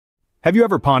Have you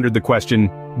ever pondered the question,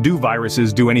 do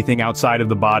viruses do anything outside of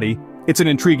the body? It's an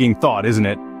intriguing thought, isn't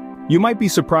it? You might be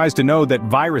surprised to know that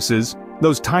viruses,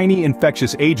 those tiny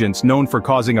infectious agents known for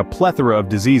causing a plethora of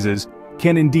diseases,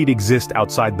 can indeed exist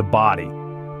outside the body.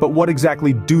 But what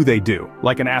exactly do they do?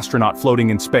 Like an astronaut floating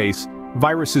in space,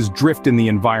 viruses drift in the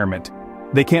environment.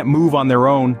 They can't move on their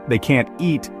own, they can't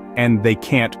eat, and they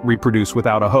can't reproduce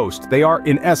without a host. They are,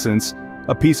 in essence,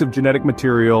 a piece of genetic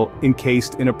material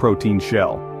encased in a protein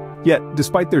shell. Yet,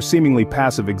 despite their seemingly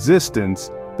passive existence,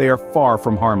 they are far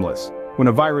from harmless. When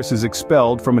a virus is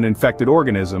expelled from an infected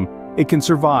organism, it can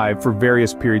survive for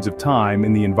various periods of time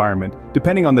in the environment,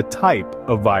 depending on the type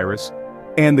of virus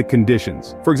and the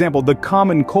conditions. For example, the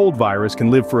common cold virus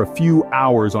can live for a few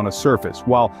hours on a surface,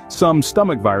 while some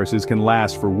stomach viruses can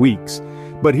last for weeks.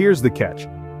 But here's the catch.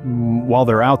 While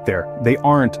they're out there, they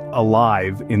aren't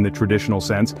alive in the traditional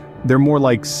sense. They're more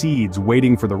like seeds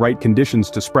waiting for the right conditions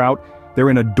to sprout. They're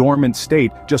in a dormant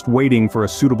state, just waiting for a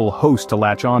suitable host to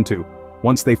latch onto.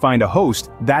 Once they find a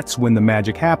host, that's when the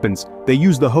magic happens. They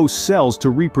use the host cells to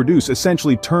reproduce,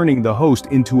 essentially turning the host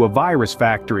into a virus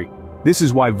factory. This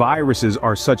is why viruses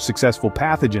are such successful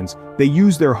pathogens. They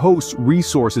use their host's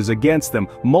resources against them,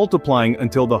 multiplying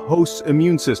until the host's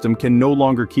immune system can no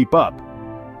longer keep up.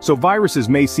 So viruses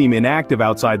may seem inactive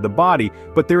outside the body,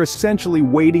 but they're essentially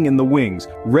waiting in the wings,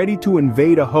 ready to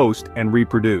invade a host and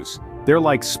reproduce. They're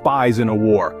like spies in a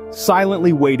war,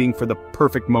 silently waiting for the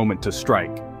perfect moment to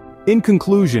strike. In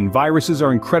conclusion, viruses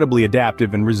are incredibly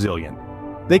adaptive and resilient.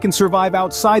 They can survive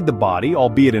outside the body,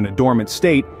 albeit in a dormant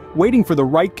state, waiting for the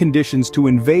right conditions to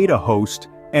invade a host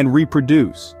and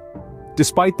reproduce.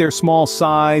 Despite their small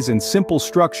size and simple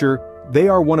structure, they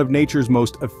are one of nature's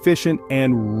most efficient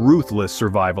and ruthless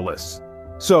survivalists.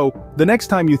 So, the next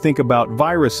time you think about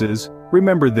viruses,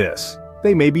 remember this: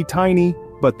 they may be tiny,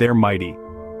 but they're mighty.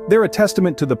 They're a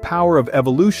testament to the power of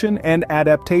evolution and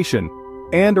adaptation,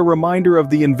 and a reminder of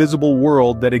the invisible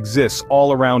world that exists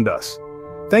all around us.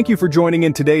 Thank you for joining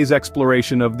in today's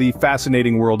exploration of the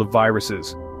fascinating world of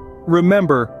viruses.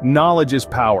 Remember, knowledge is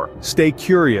power. Stay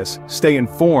curious, stay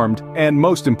informed, and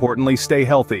most importantly, stay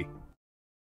healthy.